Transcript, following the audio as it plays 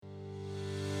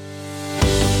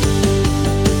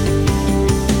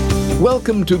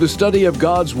Welcome to the study of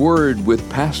God's Word with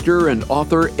pastor and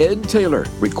author Ed Taylor,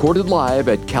 recorded live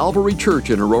at Calvary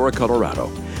Church in Aurora,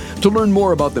 Colorado. To learn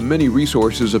more about the many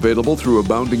resources available through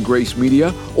Abounding Grace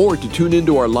Media or to tune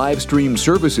into our live stream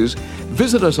services,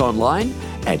 visit us online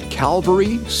at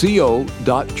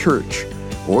calvaryco.church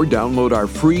or download our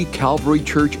free Calvary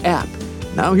Church app.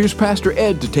 Now here's Pastor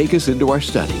Ed to take us into our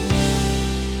study.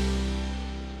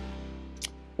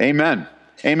 Amen.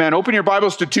 Amen. Open your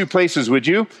Bibles to two places, would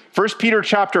you? 1 Peter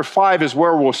chapter 5 is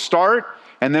where we'll start,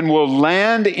 and then we'll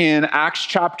land in Acts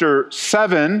chapter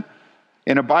 7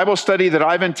 in a Bible study that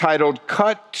I've entitled,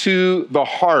 Cut to the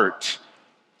Heart.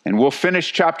 And we'll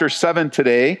finish chapter 7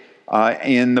 today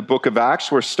in the book of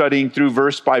Acts. We're studying through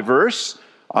verse by verse,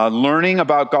 learning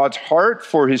about God's heart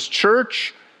for His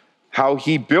church, how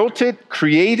He built it,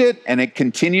 created, and it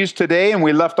continues today. And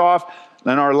we left off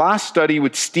in our last study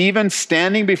with Stephen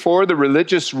standing before the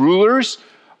religious rulers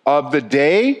of the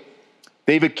day.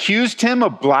 They've accused him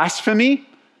of blasphemy,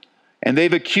 and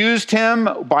they've accused him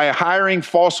by hiring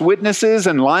false witnesses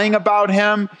and lying about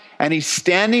him. And he's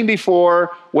standing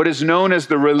before what is known as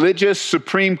the religious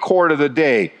Supreme Court of the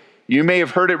day. You may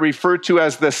have heard it referred to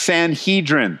as the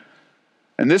Sanhedrin.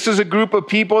 And this is a group of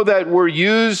people that were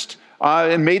used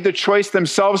and made the choice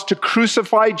themselves to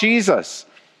crucify Jesus.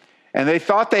 And they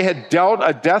thought they had dealt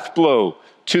a death blow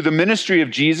to the ministry of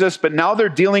Jesus, but now they're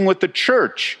dealing with the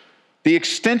church, the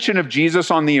extension of Jesus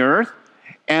on the earth,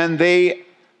 and they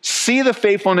see the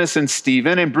faithfulness in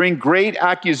Stephen and bring great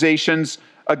accusations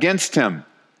against him.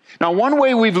 Now, one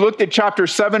way we've looked at chapter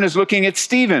 7 is looking at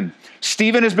Stephen.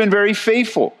 Stephen has been very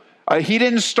faithful. He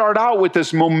didn't start out with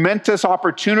this momentous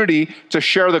opportunity to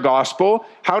share the gospel.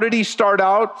 How did he start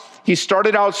out? He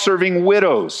started out serving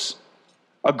widows.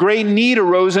 A great need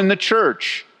arose in the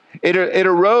church. It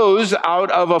arose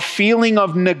out of a feeling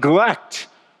of neglect.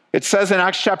 It says in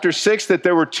Acts chapter 6 that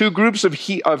there were two groups of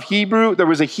Hebrew. There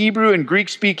was a Hebrew and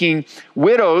Greek-speaking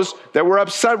widows that were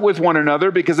upset with one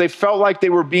another because they felt like they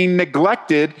were being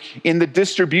neglected in the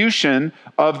distribution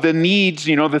of the needs,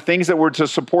 the things that were to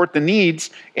support the needs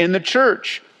in the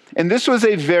church. And this was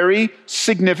a very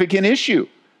significant issue.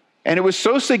 And it was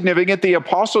so significant, the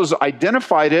apostles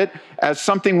identified it as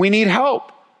something we need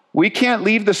help. We can't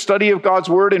leave the study of God's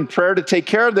word and prayer to take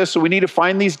care of this, so we need to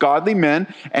find these godly men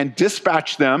and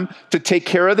dispatch them to take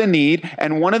care of the need.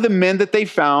 And one of the men that they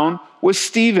found was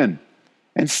Stephen.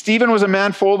 And Stephen was a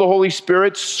man full of the Holy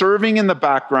Spirit, serving in the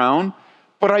background.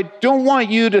 But I don't want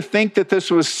you to think that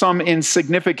this was some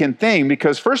insignificant thing,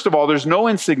 because first of all, there's no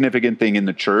insignificant thing in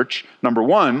the church, number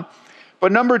one.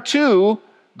 But number two,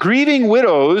 grieving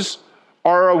widows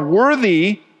are a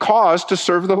worthy cause to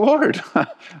serve the Lord.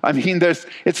 I mean,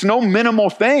 it's no minimal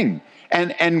thing.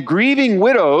 And grieving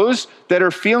widows that are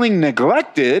feeling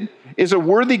neglected is a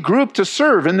worthy group to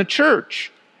serve in the church.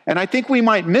 And I think we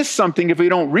might miss something if we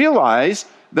don't realize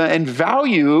and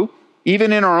value,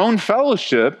 even in our own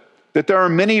fellowship, that there are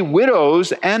many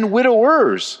widows and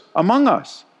widowers among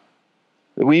us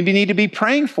that we need to be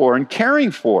praying for and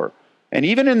caring for. And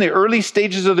even in the early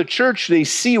stages of the church, they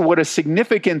see what a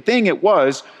significant thing it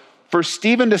was for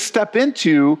Stephen to step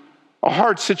into a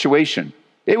hard situation.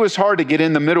 It was hard to get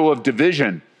in the middle of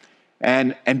division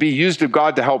and be used of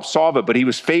God to help solve it, but he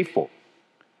was faithful.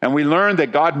 And we learned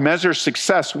that God measures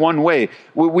success one way.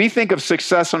 We think of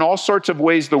success in all sorts of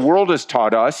ways the world has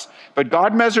taught us, but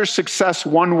God measures success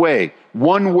one way,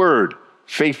 one word,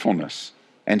 faithfulness.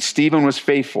 And Stephen was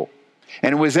faithful.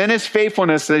 And it was in his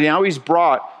faithfulness that now he's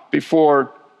brought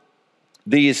before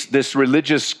this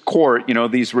religious court,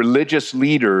 these religious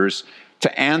leaders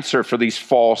to answer for these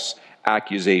false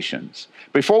accusations.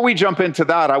 Before we jump into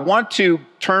that, I want to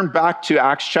turn back to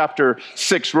Acts chapter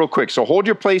 6 real quick. So hold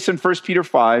your place in 1 Peter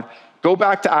 5. Go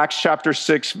back to Acts chapter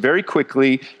 6 very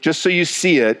quickly, just so you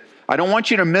see it. I don't want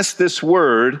you to miss this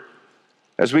word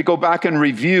as we go back and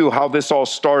review how this all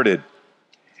started.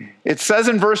 It says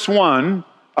in verse 1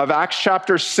 of Acts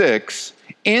chapter 6,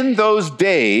 in those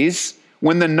days,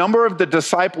 when the number of the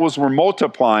disciples were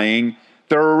multiplying,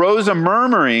 there arose a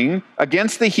murmuring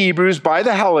against the Hebrews by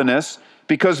the Hellenists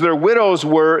because their widows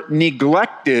were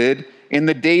neglected in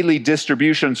the daily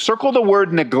distribution. Circle the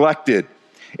word neglected.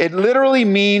 It literally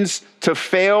means to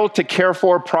fail to care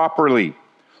for properly,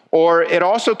 or it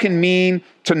also can mean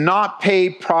to not pay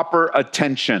proper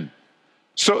attention.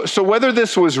 So whether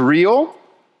this was real,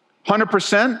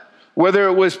 100%, whether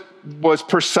it was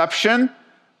perception,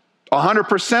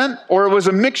 100%, or it was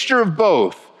a mixture of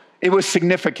both, it was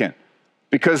significant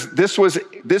because this was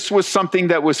something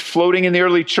that was floating in the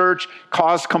early church,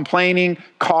 caused complaining,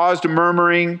 caused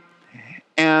murmuring.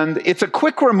 And it's a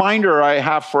quick reminder I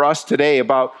have for us today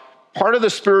about part of the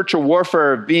spiritual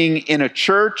warfare of being in a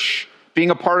church being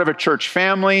a part of a church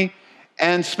family,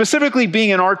 and specifically being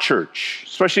in our church,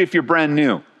 especially if you're brand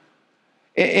new.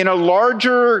 In a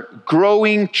larger,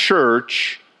 growing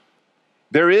church,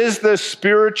 there is the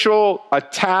spiritual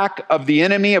attack of the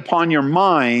enemy upon your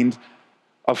mind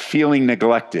of feeling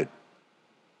neglected.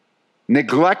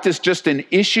 Neglect is just an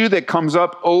issue that comes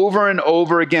up over and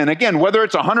over again. Again, whether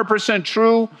it's 100%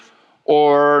 true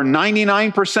or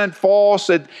 99% false,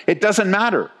 it doesn't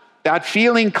matter. That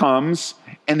feeling comes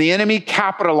and the enemy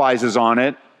capitalizes on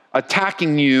it,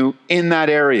 attacking you in that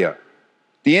area.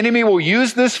 The enemy will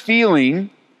use this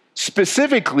feeling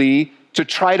specifically to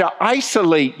try to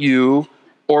isolate you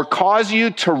or cause you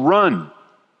to run.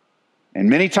 And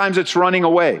many times it's running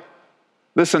away.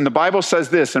 Listen, the Bible says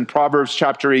this in Proverbs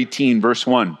chapter 18, verse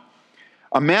 1.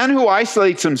 A man who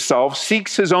isolates himself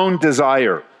seeks his own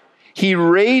desire. He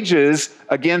rages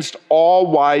against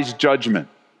all wise judgment.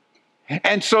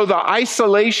 And so the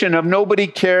isolation of nobody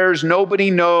cares,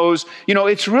 nobody knows,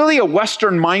 it's really a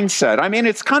Western mindset. I mean,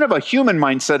 it's kind of a human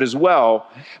mindset as well,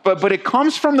 but it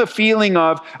comes from the feeling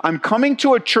of, I'm coming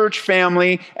to a church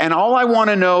family and all I want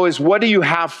to know is, what do you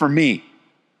have for me?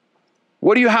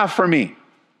 What do you have for me?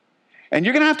 And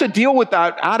you're going to have to deal with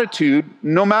that attitude,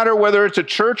 no matter whether it's a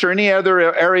church or any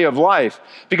other area of life.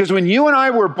 Because when you and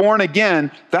I were born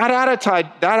again, that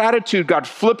attitude got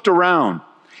flipped around.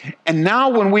 And now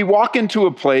when we walk into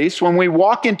a place, when we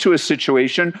walk into a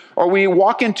situation, or we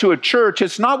walk into a church,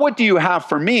 it's not, what do you have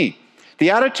for me? The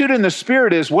attitude in the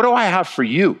Spirit is, what do I have for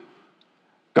you?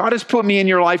 God has put me in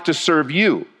your life to serve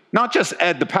you. Not just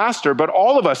Ed, the pastor, but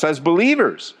all of us as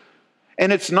believers.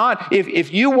 And it's not,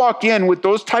 if you walk in with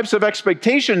those types of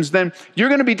expectations, then you're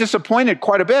going to be disappointed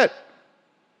quite a bit.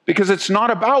 Because it's not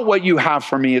about what you have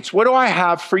for me. It's, what do I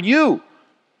have for you?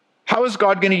 How is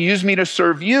God going to use me to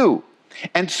serve you?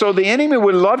 And so the enemy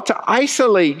would love to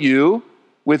isolate you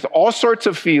with all sorts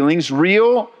of feelings,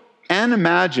 real and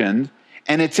imagined.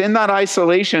 And it's in that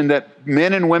isolation that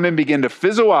men and women begin to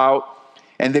fizzle out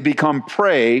and they become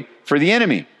prey for the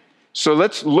enemy. So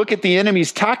let's look at the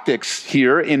enemy's tactics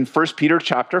here in 1 Peter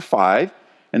chapter 5.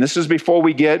 And this is before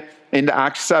we get into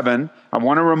Acts 7. I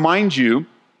want to remind you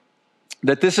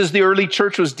that this is the early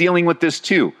church was dealing with this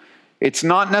too. It's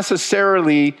not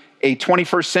necessarily a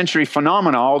 21st century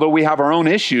phenomena, although we have our own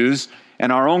issues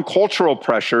and our own cultural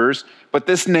pressures, but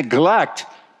this neglect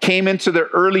came into the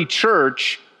early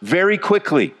church very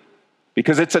quickly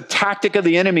because it's a tactic of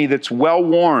the enemy that's well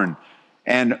worn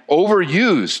and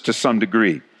overused to some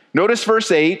degree. Notice verse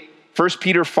 8, 1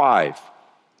 Peter 5.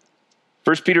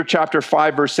 1 Peter chapter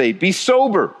 5, verse 8. Be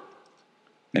sober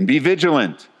and be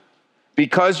vigilant,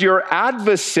 because your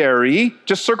adversary,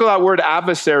 just circle that word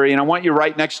adversary, and I want you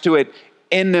right next to it,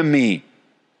 enemy,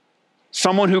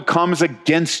 someone who comes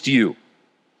against you.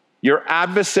 Your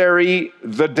adversary,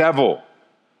 the devil,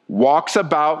 walks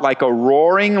about like a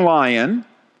roaring lion,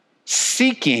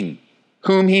 seeking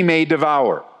whom he may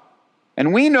devour.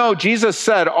 And we know Jesus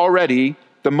said already,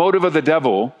 the motive of the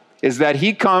devil is that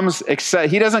he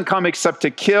doesn't come except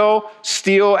to kill,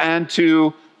 steal, and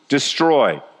to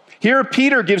destroy. Here,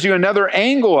 Peter gives you another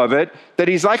angle of it, that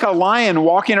he's like a lion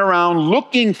walking around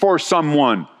looking for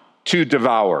someone to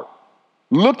devour,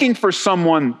 looking for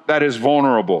someone that is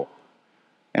vulnerable.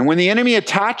 And when the enemy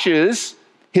attaches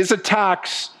his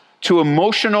attacks to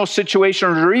emotional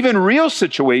situations or even real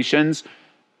situations,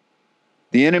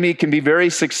 the enemy can be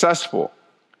very successful.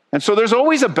 And so there's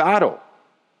always a battle.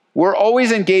 We're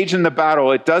always engaged in the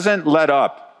battle. It doesn't let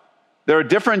up. There are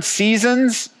different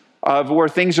seasons of where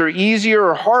things are easier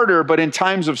or harder, but in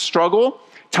times of struggle,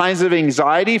 times of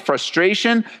anxiety,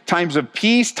 frustration, times of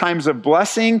peace, times of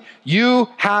blessing, you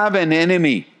have an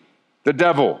enemy, the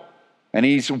devil. And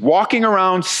he's walking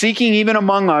around seeking even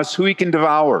among us who he can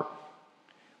devour.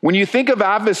 When you think of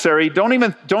adversary,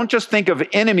 don't just think of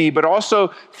enemy, but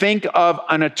also think of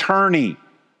an attorney.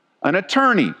 An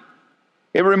attorney.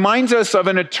 It reminds us of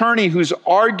an attorney who's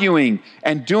arguing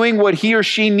and doing what he or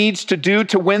she needs to do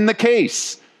to win the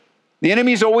case. The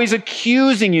enemy is always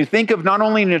accusing you. Think of not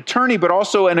only an attorney, but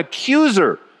also an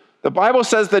accuser. The Bible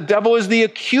says the devil is the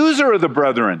accuser of the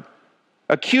brethren,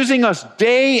 accusing us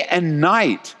day and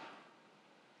night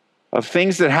of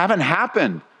things that haven't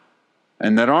happened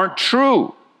and that aren't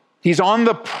true. He's on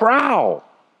the prowl,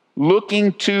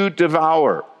 looking to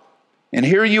devour. And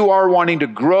here you are wanting to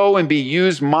grow and be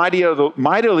used mightily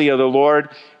of the Lord,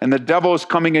 and the devil is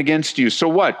coming against you. So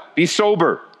what? Be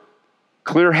sober,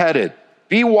 clear-headed.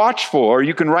 Be watchful, or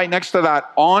you can write next to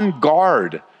that, on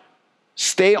guard.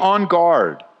 Stay on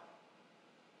guard.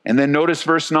 And then notice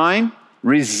verse 9,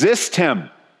 resist him. And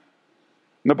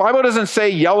the Bible doesn't say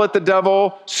yell at the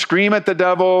devil, scream at the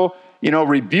devil,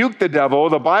 rebuke the devil,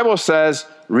 the Bible says,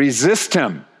 resist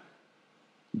him.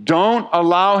 Don't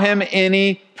allow him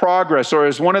any progress. Or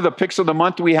as one of the picks of the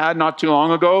month we had not too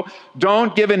long ago,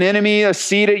 don't give an enemy a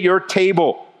seat at your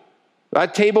table.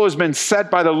 That table has been set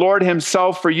by the Lord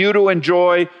himself for you to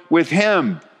enjoy with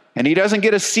him. And he doesn't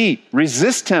get a seat.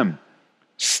 Resist him.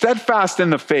 Steadfast in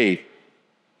the faith.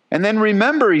 And then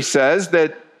remember, he says,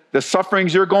 that the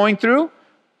sufferings you're going through,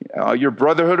 your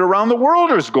brotherhood around the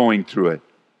world is going through it.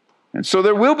 And so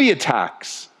there will be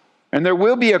attacks. And there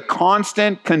will be a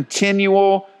constant,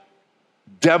 continual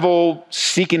devil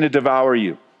seeking to devour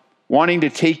you, wanting to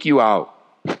take you out.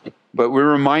 But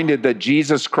we're reminded that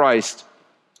Jesus Christ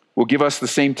will give us the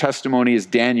same testimony as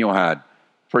Daniel had,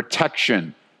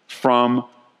 protection from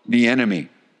the enemy.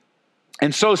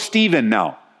 And so Stephen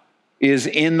now is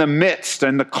in the midst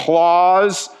and the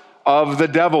claws of the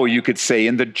devil, you could say,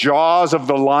 in the jaws of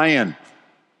the lion.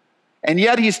 And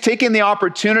yet he's taken the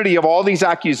opportunity of all these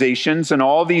accusations and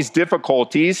all these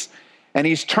difficulties, and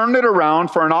he's turned it around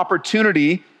for an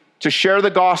opportunity to share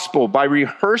the gospel by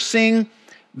rehearsing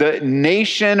the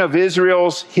nation of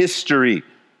Israel's history.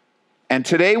 And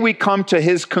today we come to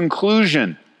his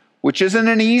conclusion, which isn't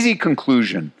an easy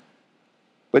conclusion.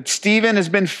 But Stephen has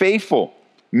been faithful,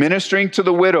 ministering to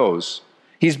the widows.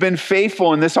 He's been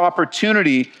faithful in this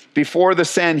opportunity before the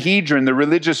Sanhedrin, the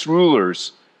religious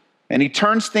rulers. And he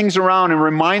turns things around and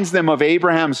reminds them of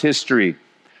Abraham's history,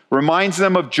 reminds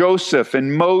them of Joseph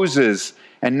and Moses.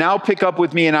 And now pick up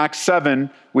with me in Acts 7.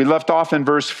 We left off in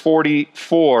verse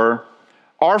 44.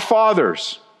 Our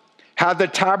fathers had the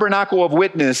tabernacle of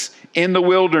witness in the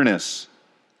wilderness,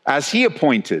 as he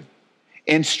appointed,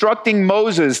 instructing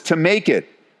Moses to make it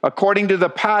according to the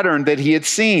pattern that he had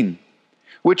seen,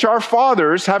 which our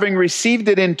fathers, having received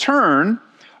it in turn,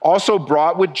 also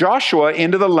brought with Joshua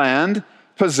into the land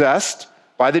possessed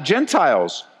by the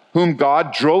Gentiles, whom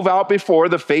God drove out before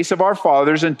the face of our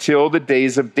fathers until the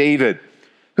days of David,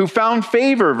 who found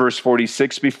favor, verse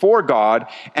 46, before God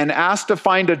and asked to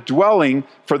find a dwelling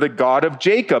for the God of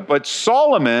Jacob. But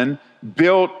Solomon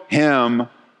built him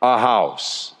a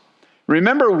house.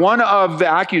 Remember, one of the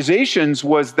accusations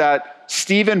was that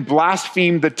Stephen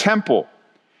blasphemed the temple.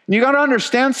 And you got to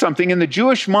understand something. In the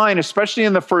Jewish mind, especially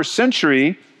in the first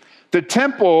century, the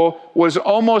temple was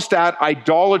almost at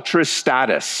idolatrous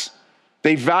status.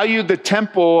 They valued the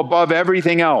temple above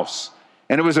everything else.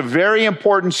 And it was a very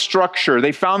important structure.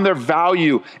 They found their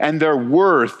value and their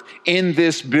worth in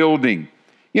this building.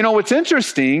 You know, what's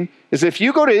interesting is if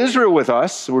you go to Israel with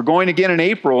us, we're going again in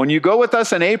April, and you go with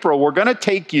us in April, we're going to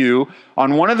take you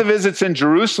on one of the visits in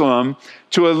Jerusalem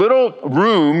to a little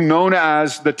room known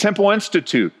as the Temple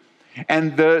Institute.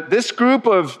 And this group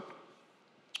of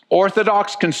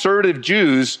Orthodox conservative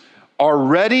Jews are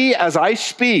ready, as I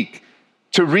speak,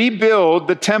 to rebuild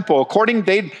the temple.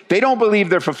 They don't believe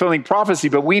they're fulfilling prophecy,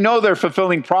 but we know they're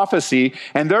fulfilling prophecy,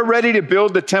 and they're ready to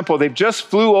build the temple. They've just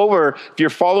flew over, if you're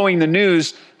following the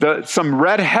news, some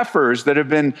red heifers that have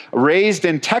been raised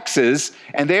in Texas,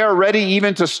 and they are ready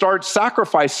even to start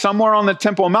sacrifice somewhere on the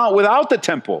Temple Mount without the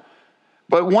temple.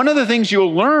 But one of the things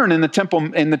you'll learn in the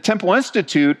Temple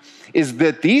Institute is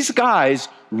that these guys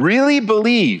really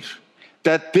believe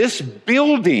that this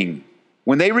building,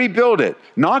 when they rebuild it,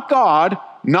 not God,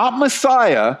 not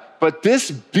Messiah, but this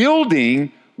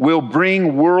building will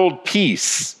bring world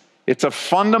peace. It's a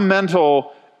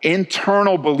fundamental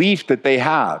internal belief that they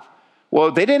have.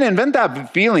 Well, they didn't invent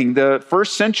that feeling. The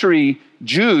first century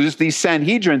Jews, these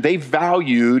Sanhedrin, they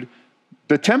valued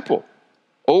the temple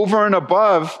over and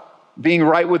above being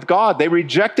right with God. They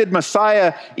rejected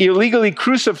Messiah, illegally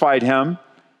crucified him,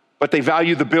 but they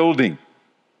value the building.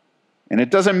 And it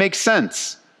doesn't make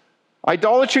sense.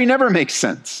 Idolatry never makes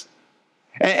sense.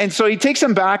 And so he takes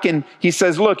them back and he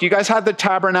says, look, you guys had the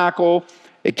tabernacle.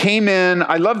 It came in.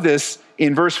 I love this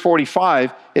in verse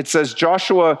 45. It says,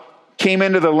 Joshua came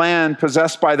into the land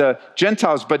possessed by the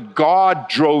Gentiles, but God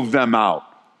drove them out.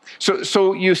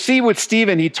 So you see with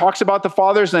Stephen, he talks about the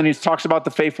fathers, and he talks about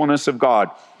the faithfulness of God.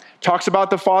 Talks about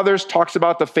the fathers, talks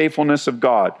about the faithfulness of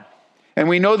God. And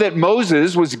we know that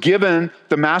Moses was given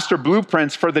the master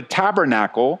blueprints for the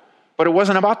tabernacle, but it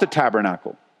wasn't about the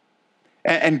tabernacle.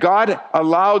 And God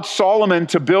allowed Solomon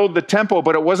to build the temple,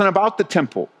 but it wasn't about the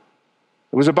temple.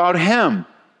 It was about him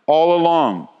all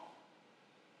along.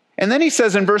 And then he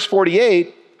says in verse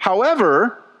 48,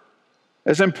 however,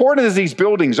 as important as these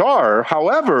buildings are,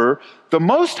 however, the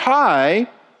Most High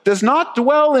does not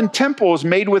dwell in temples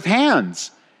made with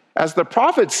hands. As the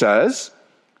prophet says,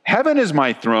 heaven is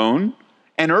my throne,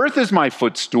 and earth is my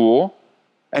footstool.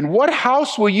 And what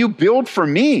house will you build for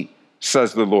me,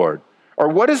 says the Lord? Or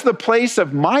what is the place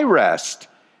of my rest?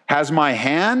 Has my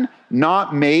hand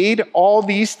not made all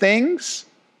these things?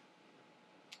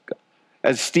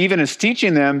 As Stephen is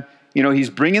teaching them, he's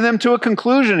bringing them to a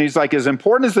conclusion. He's like, as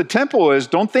important as the temple is,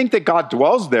 don't think that God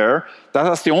dwells there.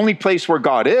 That's the only place where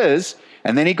God is.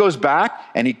 And then he goes back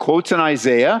and he quotes in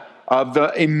Isaiah of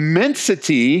the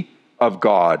immensity of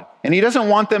God. And he doesn't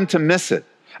want them to miss it.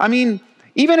 I mean,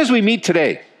 even as we meet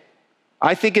today,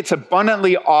 I think it's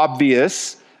abundantly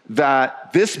obvious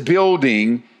that this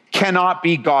building cannot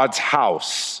be God's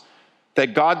house.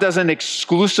 That God doesn't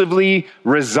exclusively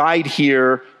reside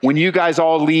here. When you guys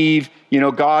all leave,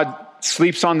 God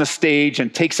sleeps on the stage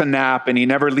and takes a nap and he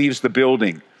never leaves the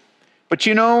building. But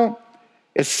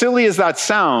as silly as that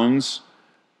sounds,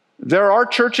 there are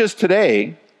churches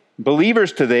today,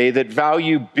 believers today, that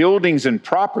value buildings and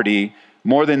property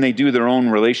more than they do their own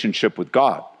relationship with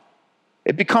God.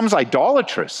 It becomes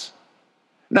idolatrous.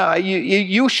 Now,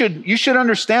 you should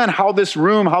understand how this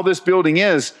room, how this building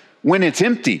is when it's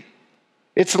empty.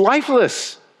 It's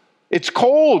lifeless. It's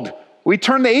cold. We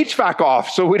turn the HVAC off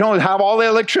so we don't have all the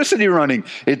electricity running.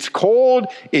 It's cold.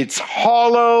 It's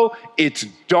hollow. It's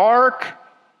dark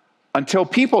until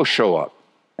people show up.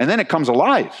 And then it comes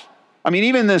alive. I mean,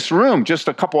 even this room just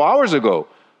a couple hours ago,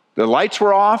 the lights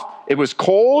were off. It was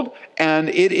cold and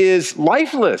it is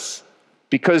lifeless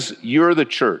because you're the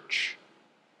church.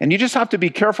 And you just have to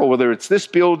be careful whether it's this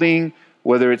building,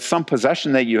 whether it's some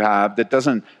possession that you have that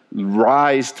doesn't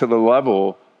rise to the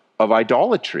level of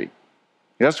idolatry.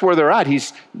 That's where they're at.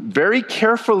 He's very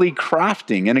carefully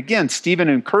crafting. And again, Stephen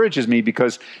encourages me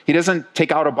because he doesn't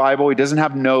take out a Bible. He doesn't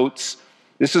have notes.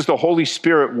 This is the Holy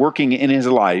Spirit working in his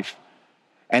life.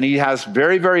 And he has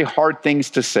very, very hard things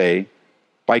to say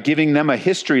by giving them a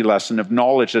history lesson of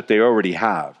knowledge that they already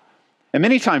have. And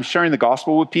many times sharing the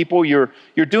gospel with people, you're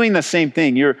doing the same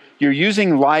thing. You're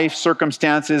using life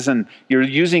circumstances and you're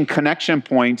using connection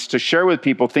points to share with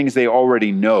people things they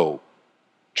already know,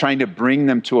 trying to bring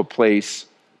them to a place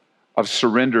of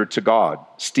surrender to God.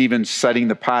 Stephen's setting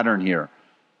the pattern here.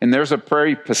 And there's a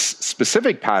very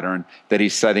specific pattern that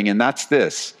he's setting, and that's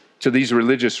this, to these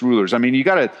religious rulers. I mean, you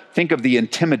got to think of the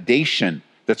intimidation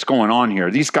that's going on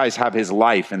here. These guys have his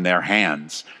life in their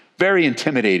hands. Very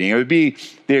intimidating. It would be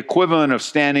the equivalent of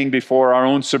standing before our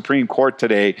own Supreme Court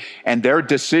today, and their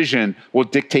decision will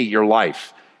dictate your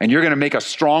life. And you're going to make a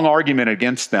strong argument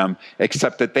against them,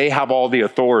 except that they have all the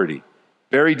authority.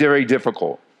 Very, very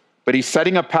difficult. But he's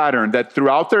setting a pattern that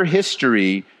throughout their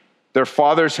history, their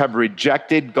fathers have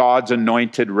rejected God's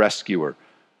anointed rescuer.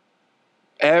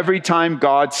 Every time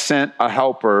God sent a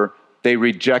helper, they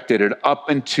rejected it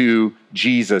up into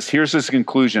Jesus. Here's his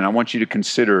conclusion. I want you to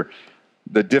consider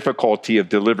the difficulty of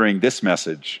delivering this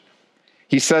message.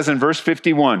 He says in verse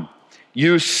 51,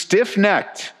 "You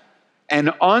stiff-necked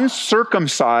and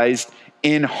uncircumcised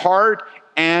in heart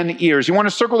and ears." You want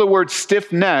to circle the word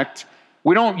stiff-necked.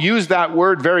 We don't use that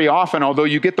word very often, although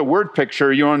you get the word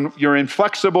picture. You're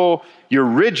inflexible, you're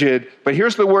rigid, but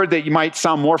here's the word that you might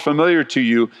sound more familiar to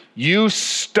you. You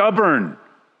stubborn.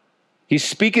 He's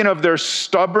speaking of their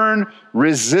stubborn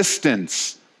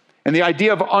resistance. And the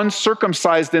idea of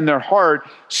uncircumcised in their heart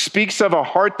speaks of a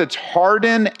heart that's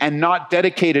hardened and not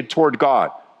dedicated toward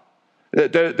God.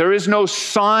 There is no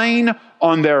sign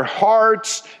on their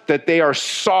hearts that they are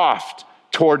soft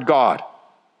toward God.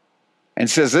 And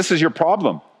says, this is your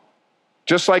problem.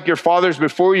 Just like your fathers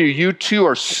before you, you too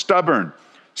are stubborn,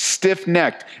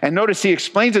 stiff-necked. And notice he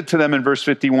explains it to them in verse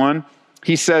 51.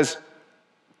 He says,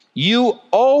 you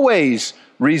always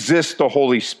resist the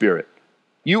Holy Spirit.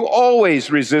 You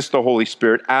always resist the Holy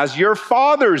Spirit. As your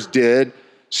fathers did,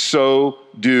 so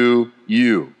do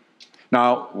you.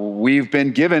 Now, we've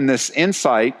been given this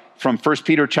insight from 1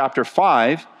 Peter chapter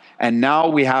 5, and now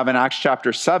we have in Acts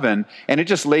chapter 7, and it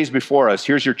just lays before us.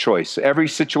 Here's your choice. Every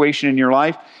situation in your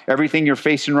life, everything you're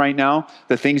facing right now,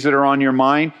 the things that are on your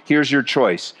mind, here's your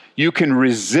choice. You can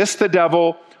resist the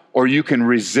devil or you can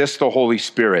resist the Holy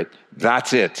Spirit.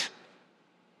 That's it.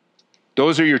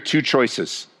 Those are your two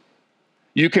choices.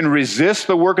 You can resist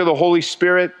the work of the Holy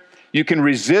Spirit. You can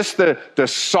resist the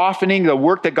softening, the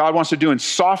work that God wants to do in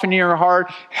softening your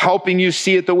heart, helping you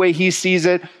see it the way he sees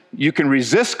it. You can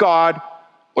resist God,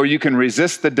 or you can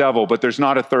resist the devil, but there's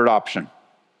not a third option.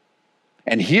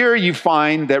 And here you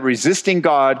find that resisting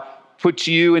God puts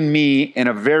you and me in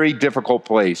a very difficult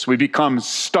place. We become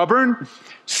stubborn,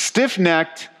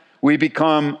 stiff-necked. We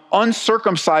become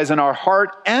uncircumcised in our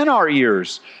heart and our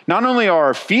ears. Not only are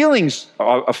our feelings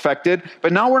affected,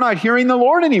 but now we're not hearing the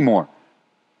Lord anymore.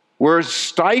 We're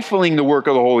stifling the work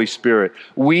of the Holy Spirit.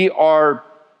 We are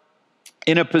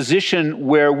in a position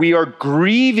where we are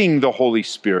grieving the Holy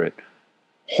Spirit,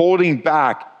 holding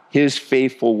back his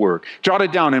faithful work. Jot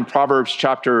it down in Proverbs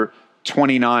chapter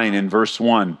 29 and verse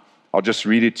 1. I'll just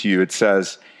read it to you. It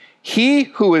says, "He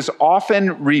who is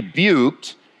often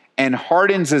rebuked and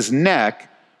hardens his neck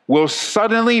will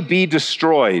suddenly be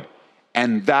destroyed,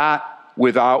 and that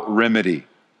without remedy."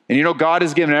 And you know, God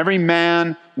has given every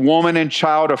man, woman, and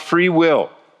child a free will.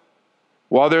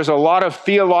 While there's a lot of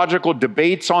theological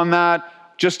debates on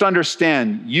that, just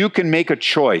understand, you can make a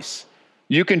choice.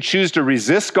 You can choose to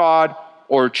resist God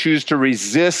or choose to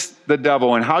resist the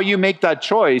devil. And how you make that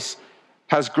choice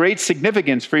has great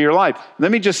significance for your life.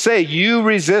 Let me just say, you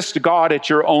resist God at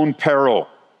your own peril.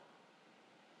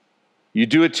 You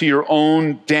do it to your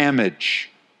own damage,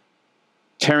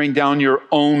 tearing down your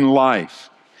own life.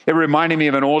 It reminded me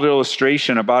of an old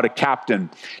illustration about a captain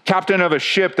of a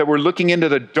ship that were looking into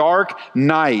the dark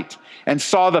night and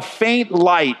saw the faint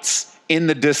lights in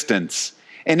the distance.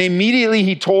 And immediately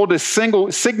he told his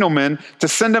signalman to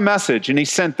send a message, and he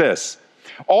sent this: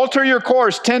 "Alter your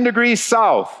course 10 degrees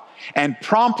south." And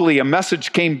promptly a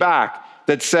message came back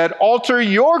that said, "Alter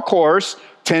your course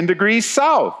 10 degrees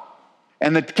south."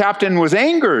 And the captain was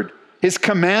angered. His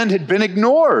command had been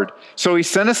ignored. So he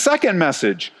sent a second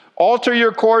message: "Alter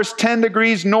your course 10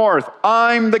 degrees north.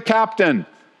 I'm the captain."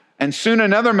 And soon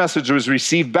another message was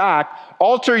received back: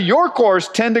 "Alter your course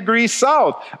 10 degrees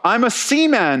south. I'm a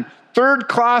seaman, third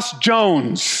class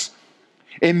Jones."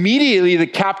 Immediately, the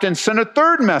captain sent a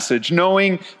third message,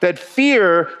 knowing that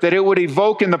fear that it would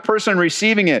evoke in the person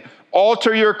receiving it: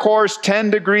 "Alter your course 10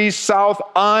 degrees south.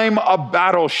 I'm a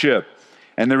battleship."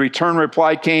 And the return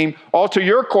reply came: "Alter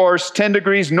your course 10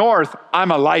 degrees north.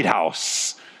 I'm a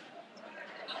lighthouse."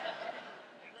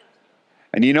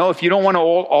 And you know, if you don't want to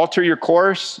alter your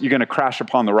course, you're going to crash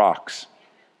upon the rocks.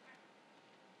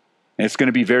 And it's going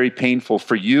to be very painful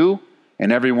for you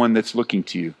and everyone that's looking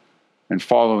to you and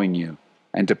following you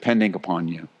and depending upon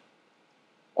you.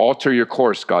 Alter your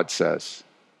course, God says.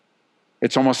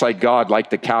 It's almost like God, like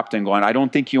the captain, going, "I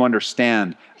don't think you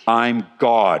understand. I'm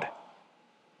God.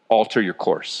 Alter your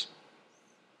course."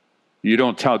 You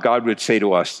don't tell, God would say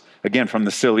to us, again from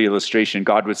the silly illustration,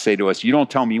 God would say to us, "You don't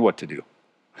tell me what to do.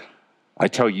 I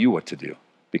tell you what to do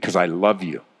because I love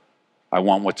you. I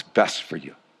want what's best for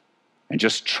you. And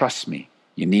just trust me,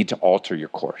 you need to alter your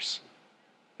course."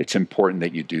 It's important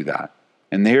that you do that.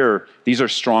 And these are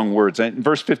strong words. In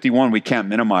verse 51, we can't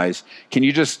minimize. Can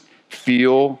you just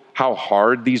feel how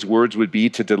hard these words would be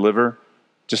to deliver?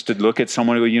 Just to look at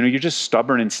someone and go, "You're just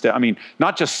stubborn instead." I mean,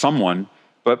 not just someone,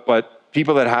 but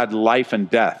people that had life and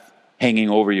death hanging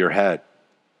over your head.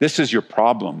 This is your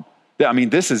problem. I mean,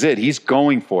 this is it. He's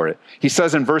going for it. He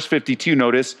says in verse 52,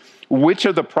 notice, "Which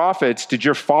of the prophets did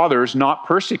your fathers not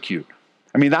persecute?"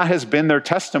 I mean, that has been their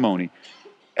testimony.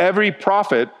 Every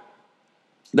prophet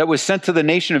that was sent to the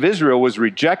nation of Israel was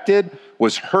rejected,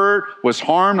 was hurt, was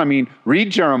harmed. I mean,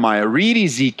 read Jeremiah, read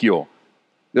Ezekiel.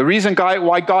 The reason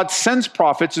why God sends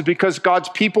prophets is because God's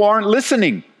people aren't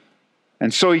listening.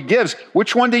 And so he gives,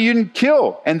 "Which one did you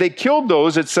kill?" And they killed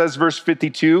those, it says, verse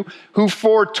 52, "who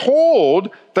foretold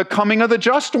the coming of the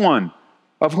just one,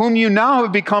 of whom you now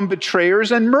have become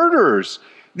betrayers and murderers."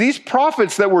 These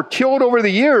prophets that were killed over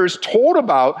the years told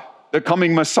about the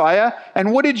coming Messiah.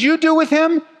 And what did you do with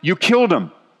him? You killed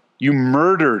him. You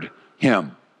murdered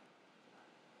him.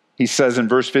 He says in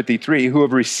verse 53, "Who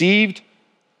have received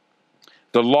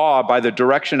the law by the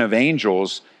direction of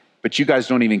angels, but you guys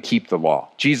don't even keep the law."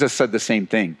 Jesus said the same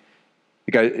thing.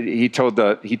 He told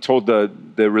the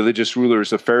religious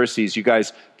rulers, the Pharisees, "You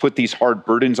guys put these hard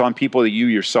burdens on people that you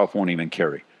yourself won't even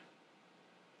carry."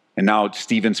 And now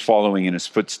Stephen's following in his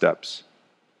footsteps.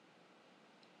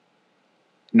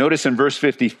 Notice in verse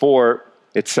 54,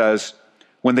 it says,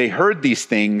 "When they heard these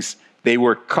things, they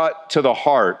were cut to the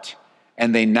heart,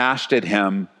 and they gnashed at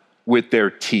him with their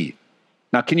teeth."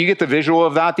 Now, can you get the visual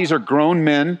of that? These are grown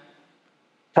men,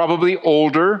 probably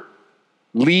older,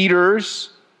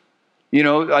 leaders,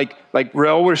 like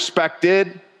well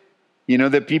respected,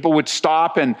 that people would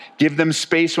stop and give them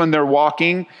space when they're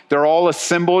walking. They're all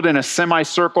assembled in a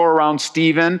semicircle around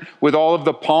Stephen with all of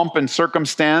the pomp and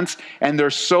circumstance, and they're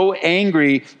so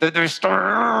angry that they're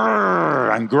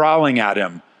growling at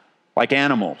him like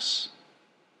animals.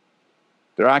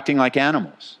 They're acting like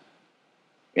animals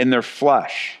in their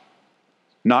flesh,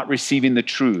 not receiving the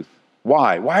truth.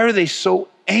 Why? Why are they so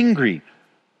angry?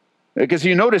 Because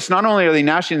you notice not only are they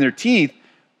gnashing their teeth,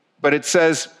 but it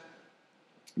says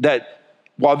that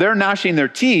while they're gnashing their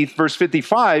teeth, verse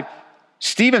 55,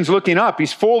 Stephen's looking up.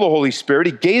 He's full of the Holy Spirit.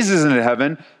 He gazes into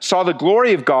heaven, saw the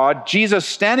glory of God, Jesus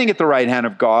standing at the right hand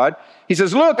of God. He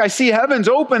says, look, I see heavens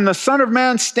open, the Son of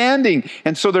Man standing.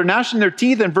 And so they're gnashing their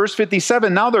teeth in verse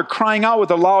 57. Now they're crying out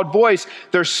with a loud voice.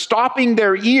 They're stopping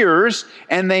their ears,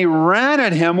 and they ran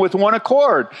at him with one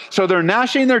accord. So they're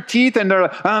gnashing their teeth, and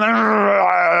they're,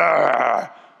 I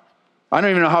don't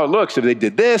even know how it looks. If they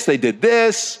did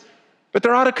this, but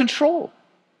they're out of control.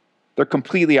 They're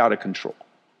completely out of control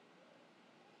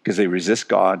because they resist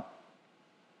God.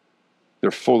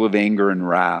 They're full of anger and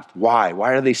wrath. Why?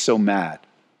 Why are they so mad?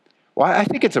 Well, I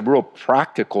think it's a real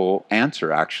practical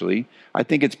answer, actually. I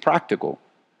think it's practical.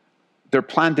 Their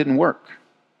plan didn't work.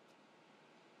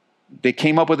 They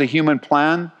came up with a human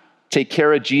plan, take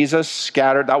care of Jesus,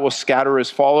 that will scatter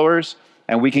his followers,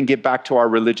 and we can get back to our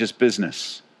religious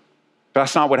business. But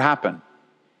that's not what happened.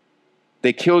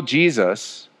 They killed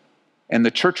Jesus, and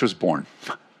the church was born.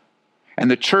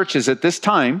 And the church is at this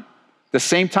time, the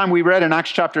same time we read in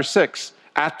Acts chapter 6,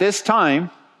 at this time,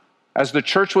 as the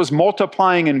church was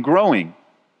multiplying and growing,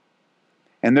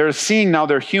 and they're seeing now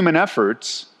their human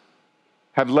efforts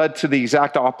have led to the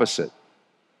exact opposite.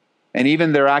 And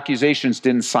even their accusations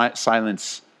didn't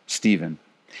silence Stephen.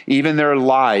 Even their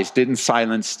lies didn't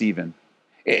silence Stephen.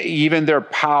 Even their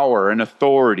power and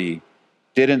authority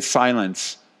didn't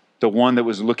silence the one that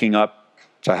was looking up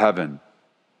to heaven.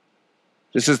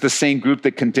 This is the same group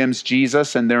that condemns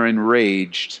Jesus, and they're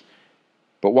enraged.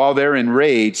 But while they're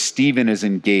enraged, Stephen is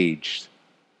engaged.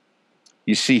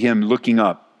 You see him looking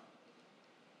up.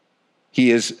 He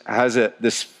has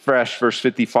this fresh, verse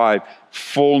 55,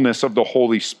 fullness of the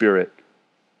Holy Spirit.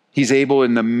 He's able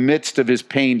in the midst of his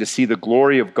pain to see the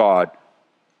glory of God.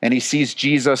 And he sees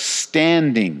Jesus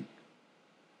standing.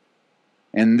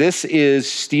 And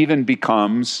Stephen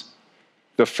becomes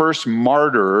the first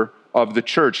martyr of the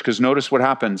church. Because notice what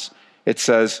happens. It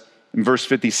says, in verse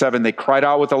 57, they cried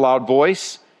out with a loud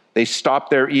voice. They stopped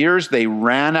their ears. They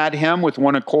ran at him with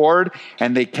one accord,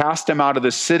 and they cast him out of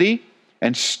the city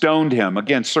and stoned him.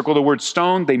 Again, circle the word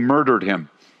stone. They murdered him.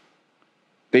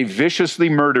 They viciously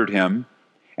murdered him.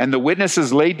 And the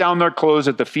witnesses laid down their clothes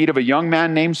at the feet of a young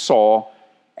man named Saul,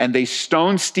 and they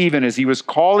stoned Stephen as he was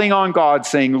calling on God,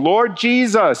 saying, Lord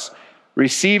Jesus,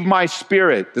 receive my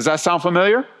spirit. Does that sound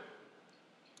familiar?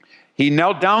 He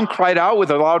knelt down, cried out with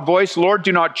a loud voice, Lord,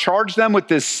 do not charge them with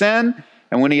this sin.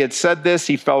 And when he had said this,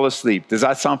 he fell asleep. Does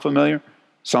that sound familiar?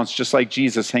 Sounds just like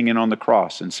Jesus hanging on the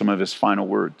cross in some of his final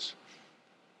words.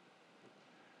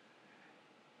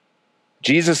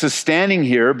 Jesus is standing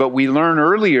here, but we learn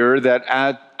earlier that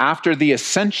after the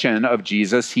ascension of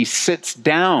Jesus, he sits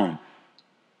down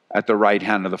at the right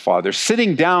hand of the Father.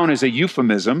 Sitting down is a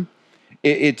euphemism.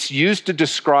 It's used to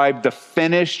describe the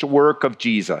finished work of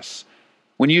Jesus.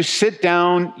 When you sit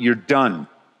down, you're done.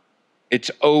 It's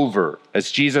over.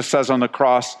 As Jesus says on the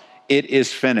cross, it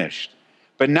is finished.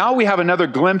 But now we have another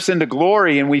glimpse into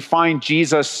glory, and we find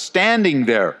Jesus standing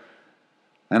there.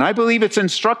 And I believe it's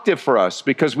instructive for us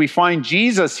because we find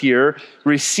Jesus here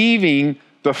receiving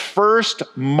the first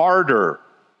martyr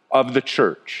of the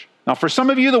church. Now, for some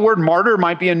of you, the word martyr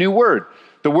might be a new word.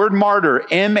 The word martyr,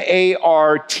 M-A-R-T-Y-R,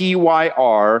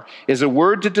 is a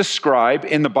word to describe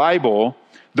in the Bible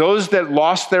those that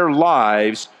lost their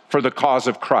lives for the cause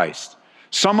of Christ.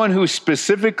 Someone who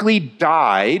specifically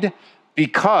died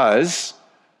because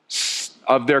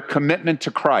of their commitment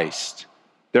to Christ.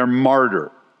 Their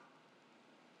martyr.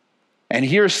 And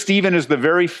here Stephen is the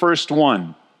very first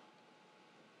one.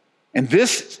 And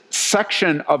this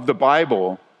section of the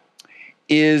Bible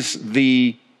is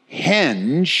the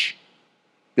hinge.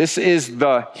 This is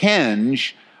the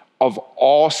hinge of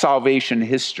all salvation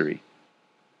history.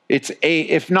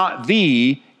 If not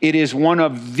the, it is one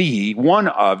of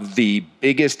the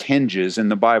biggest hinges in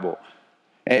the Bible.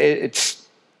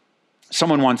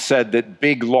 Someone once said that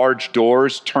big, large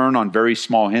doors turn on very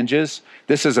small hinges.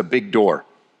 This is a big door,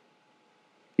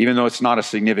 even though it's not a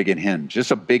significant hinge.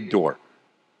 It's a big door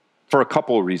for a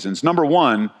couple of reasons. Number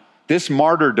one, this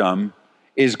martyrdom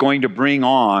is going to bring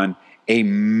on a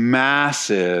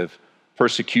massive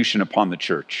persecution upon the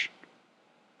church.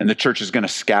 And the church is going to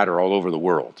scatter all over the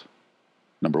world,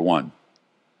 number one.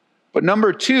 But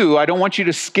number two, I don't want you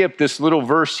to skip this little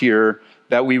verse here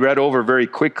that we read over very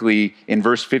quickly in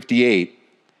verse 58.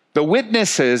 The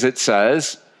witnesses, it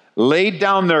says, laid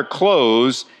down their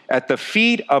clothes at the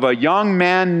feet of a young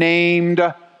man named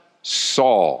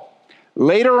Saul.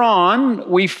 Later on,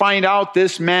 we find out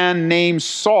this man named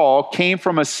Saul came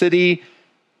from a city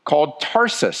called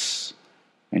Tarsus.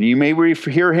 And you may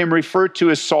hear him referred to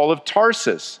as Saul of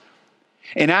Tarsus.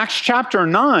 In Acts chapter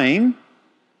 9,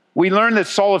 we learn that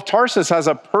Saul of Tarsus has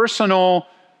a personal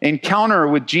encounter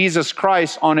with Jesus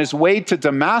Christ on his way to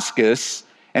Damascus.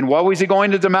 And what was he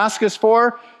going to Damascus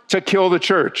for? To kill the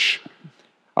church.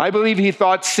 I believe he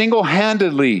thought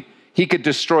single-handedly he could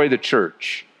destroy the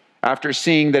church after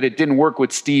seeing that it didn't work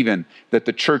with Stephen, that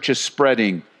the church is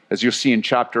spreading, as you'll see in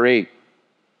chapter 8.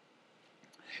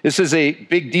 This is a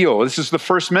big deal. This is the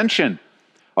first mention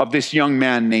of this young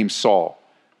man named Saul.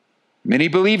 Many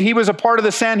believe he was a part of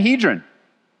the Sanhedrin.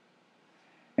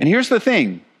 And here's the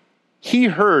thing. He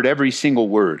heard every single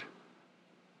word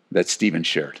that Stephen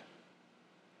shared.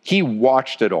 He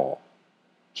watched it all.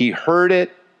 He heard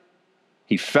it.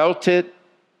 He felt it.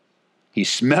 He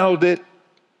smelled it.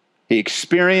 He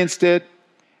experienced it.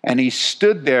 And he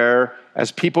stood there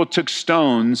as people took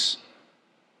stones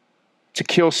to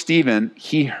kill Stephen.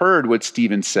 He heard what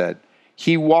Stephen said.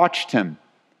 He watched him.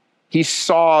 He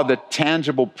saw the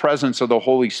tangible presence of the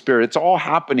Holy Spirit. It's all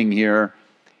happening here,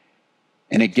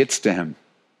 and it gets to him.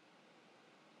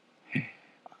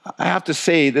 I have to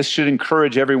say, this should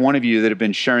encourage every one of you that have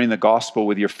been sharing the gospel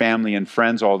with your family and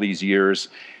friends all these years,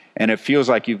 and it feels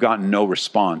like you've gotten no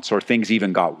response, or things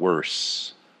even got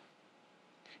worse.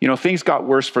 You know, things got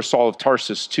worse for Saul of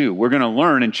Tarsus too. We're going to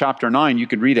learn in chapter 9, you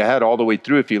can read ahead all the way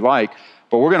through if you like,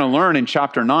 but we're going to learn in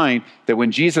chapter 9 that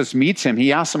when Jesus meets him,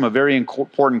 he asks him a very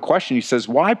important question. He says,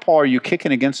 why, Paul, are you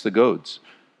kicking against the goads?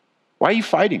 Why are you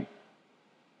fighting?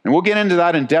 And we'll get into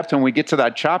that in depth when we get to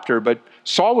that chapter, but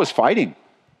Saul was fighting.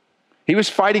 He was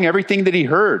fighting everything that he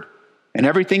heard and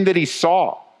everything that he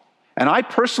saw. And I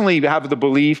personally have the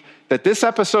belief that this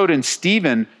episode in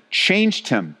Stephen changed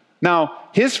him. Now,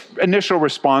 his initial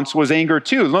response was anger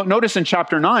too. Notice in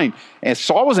chapter 9,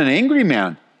 Saul was an angry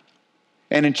man.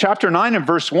 And in chapter 9 and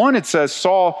verse 1, it says,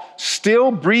 Saul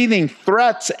still breathing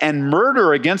threats and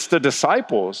murder against the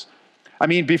disciples. I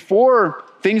mean, before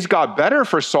things got better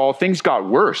for Saul, things got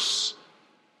worse.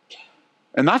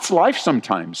 And that's life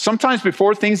sometimes. Sometimes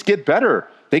before things get better,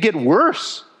 they get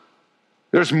worse.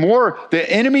 There's more.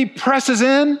 The enemy presses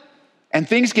in, and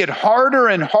things get harder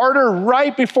and harder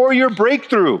right before your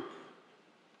breakthrough.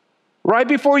 Right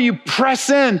before you press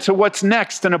into what's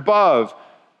next and above,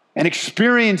 and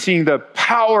experiencing the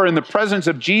power and the presence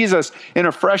of Jesus in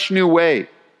a fresh new way.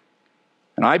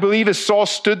 And I believe as Saul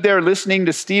stood there listening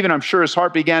to Stephen, I'm sure his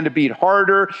heart began to beat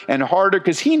harder and harder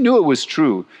because he knew it was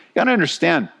true. You got to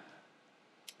understand,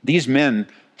 these men,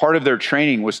 part of their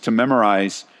training was to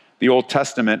memorize the Old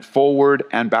Testament forward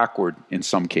and backward in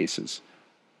some cases.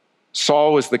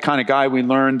 Saul was the kind of guy we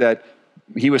learned that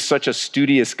he was such a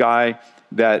studious guy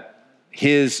that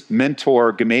his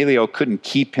mentor, Gamaliel, couldn't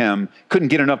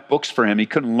get enough books for him. He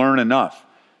couldn't learn enough.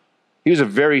 He was a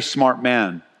very smart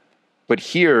man. But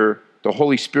here, the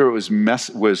Holy Spirit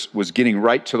was getting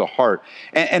right to the heart.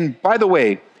 And by the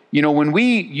way, you know, when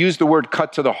we use the word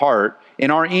cut to the heart, in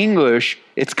our English,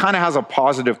 it kind of has a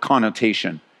positive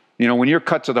connotation. You know, when you're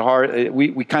cut to the heart,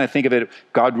 we kind of think of it,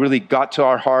 God really got to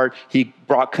our heart. He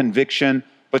brought conviction.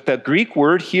 But the Greek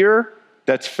word here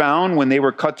that's found when they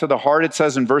were cut to the heart, it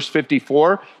says in verse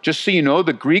 54, just so you know,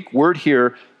 the Greek word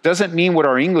here doesn't mean what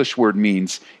our English word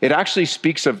means. It actually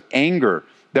speaks of anger.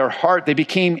 Their heart, they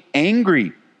became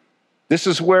angry. This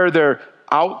is where their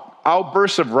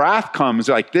outbursts of wrath comes.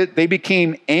 Like they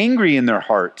became angry in their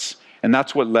hearts, and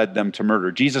that's what led them to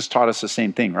murder. Jesus taught us the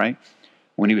same thing, right?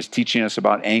 When he was teaching us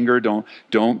about anger, don't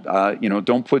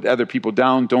put other people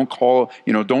down.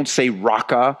 Don't say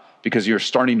raka, because you're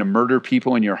starting to murder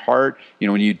people in your heart. You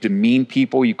know, when you demean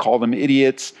people, you call them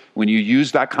idiots. When you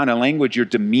use that kind of language, you're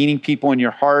demeaning people in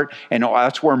your heart. And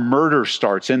that's where murder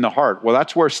starts, in the heart. Well,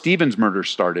 that's where Stephen's murder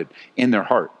started, in their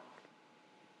heart.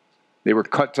 They were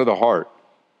cut to the heart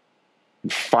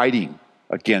and fighting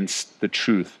against the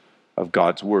truth of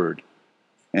God's word.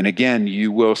 And again,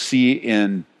 you will see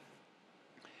in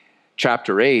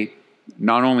chapter 8,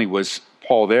 not only was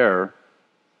Paul there,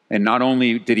 and not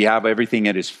only did he have everything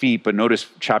at his feet, but notice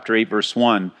chapter 8, verse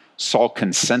 1, Saul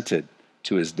consented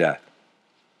to his death.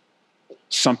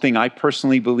 Something I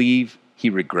personally believe he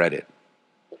regretted.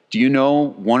 Do you know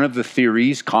one of the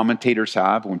theories commentators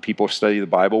have when people study the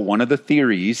Bible? One of the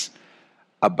theories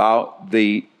about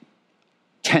the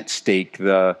tent stake,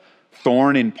 the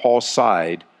thorn in Paul's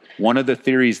side, one of the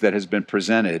theories that has been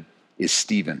presented is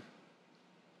Stephen,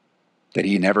 that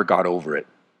he never got over it.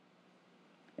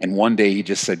 And one day he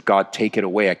just said, God, take it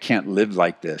away. I can't live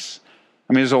like this.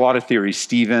 I mean, there's a lot of theories.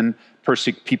 Stephen,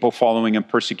 people following him,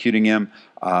 persecuting him,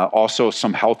 also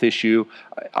some health issue.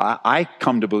 I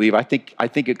come to believe, I think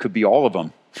it could be all of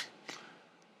them.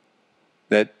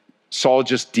 That Saul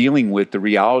just dealing with the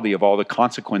reality of all the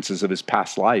consequences of his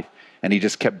past life. And he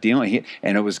just kept dealing.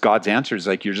 And it was God's answer. It's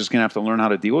like, you're just going to have to learn how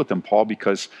to deal with them, Paul,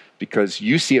 because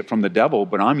you see it from the devil,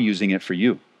 but I'm using it for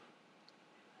you.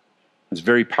 It's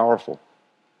very powerful.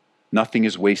 Nothing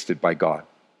is wasted by God.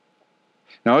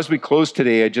 Now, as we close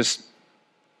today, I just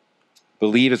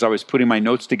believe as I was putting my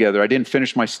notes together, I didn't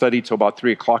finish my study till about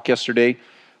 3 o'clock yesterday.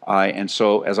 And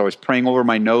so as I was praying over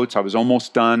my notes, I was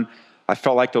almost done. I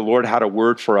felt like the Lord had a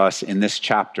word for us in this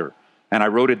chapter. And I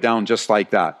wrote it down just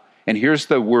like that. And here's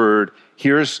the word.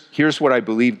 Here's what I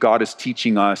believe God is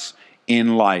teaching us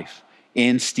in life,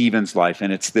 in Stephen's life.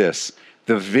 And it's this: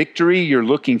 the victory you're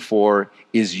looking for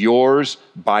is yours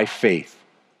by faith.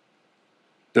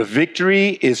 The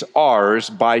victory is ours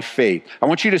by faith. I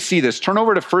want you to see this. Turn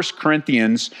over to 1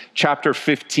 Corinthians chapter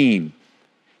 15.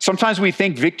 Sometimes we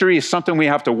think victory is something we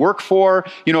have to work for.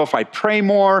 You know, if I pray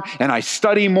more and I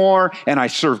study more and I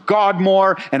serve God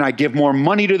more and I give more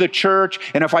money to the church,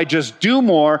 and if I just do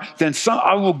more, then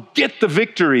I will get the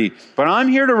victory. But I'm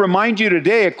here to remind you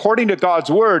today, according to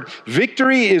God's word,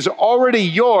 victory is already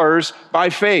yours by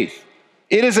faith.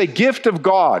 It is a gift of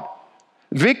God.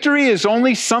 Victory is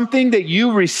only something that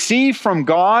you receive from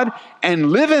God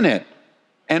and live in it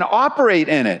and operate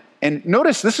in it. And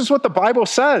notice, this is what the Bible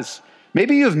says.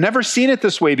 Maybe you've never seen it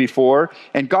this way before,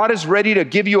 and God is ready to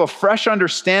give you a fresh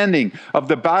understanding of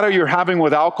the battle you're having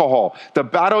with alcohol, the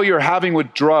battle you're having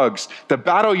with drugs, the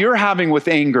battle you're having with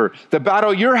anger, the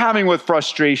battle you're having with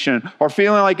frustration, or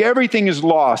feeling like everything is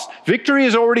lost. Victory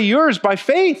is already yours by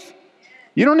faith.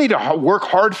 You don't need to work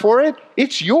hard for it.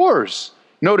 It's yours.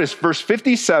 Notice verse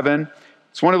 57.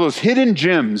 It's one of those hidden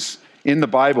gems in the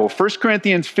Bible. 1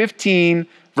 Corinthians 15,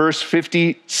 verse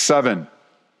 57.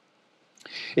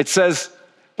 It says,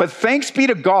 "But thanks be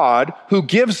to God who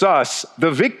gives us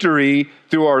the victory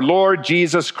through our Lord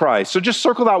Jesus Christ." So just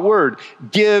circle that word,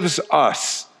 gives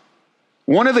us.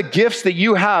 One of the gifts that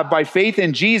you have by faith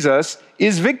in Jesus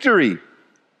is victory.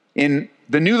 In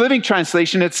the New Living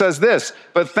Translation, it says this: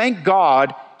 "But thank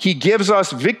God he gives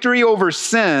us victory over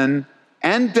sin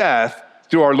and death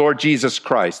through our Lord Jesus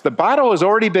Christ." The battle has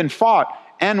already been fought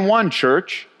and won,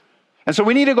 church. And so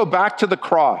we need to go back to the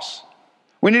cross.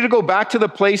 We need to go back to the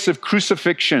place of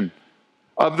crucifixion,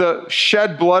 of the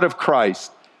shed blood of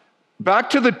Christ.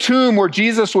 Back to the tomb where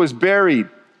Jesus was buried.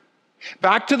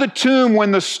 Back to the tomb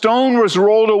when the stone was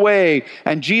rolled away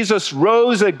and Jesus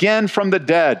rose again from the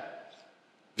dead.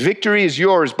 Victory is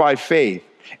yours by faith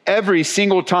every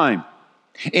single time,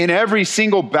 in every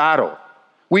single battle.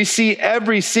 We see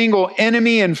every single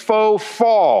enemy and foe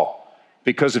fall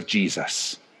because of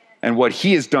Jesus and what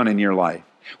he has done in your life.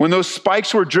 When those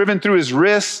spikes were driven through his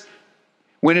wrists,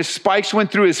 when his spikes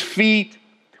went through his feet,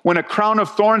 when a crown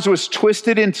of thorns was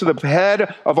twisted into the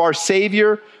head of our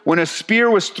Savior, when a spear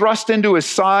was thrust into his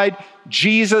side,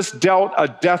 Jesus dealt a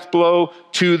death blow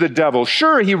to the devil.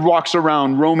 Sure, he walks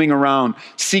around, roaming around,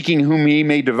 seeking whom he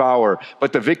may devour,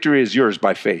 but the victory is yours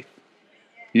by faith.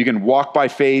 You can walk by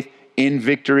faith in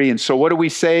victory. And so what do we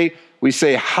say? We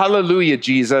say, "Hallelujah,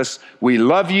 Jesus. We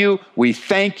love you, we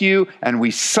thank you, and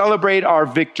we celebrate our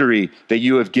victory that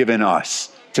you have given us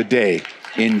today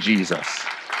in Jesus."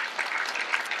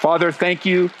 Father, thank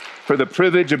you for the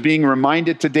privilege of being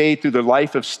reminded today through the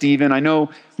life of Stephen. I know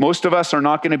most of us are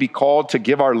not going to be called to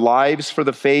give our lives for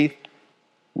the faith.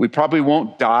 We probably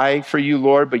won't die for you,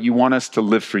 Lord, but you want us to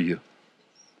live for you.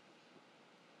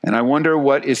 And I wonder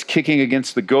what is kicking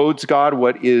against the goads, God,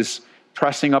 what is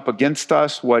pressing up against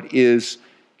us, what is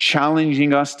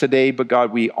challenging us today. But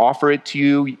God, we offer it to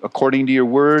you according to your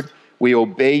word. We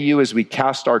obey you as we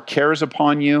cast our cares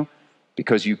upon you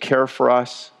because you care for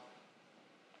us.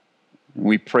 And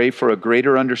we pray for a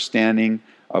greater understanding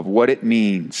of what it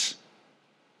means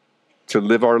to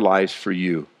live our lives for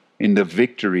you in the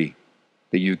victory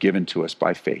that you've given to us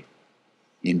by faith.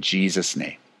 In Jesus'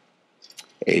 name,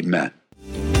 amen.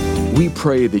 We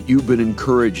pray that you've been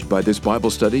encouraged by this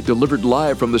Bible study delivered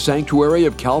live from the sanctuary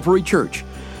of Calvary Church.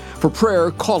 For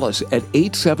prayer, call us at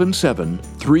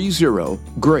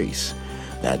 877-30-GRACE.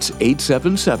 That's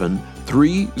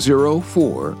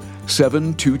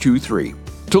 877-304-7223.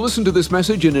 To listen to this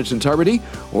message in its entirety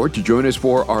or to join us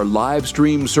for our live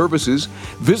stream services,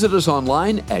 visit us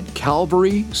online at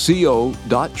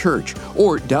calvaryco.church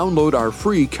or download our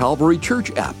free Calvary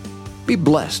Church app. Be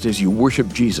blessed as you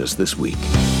worship Jesus this week.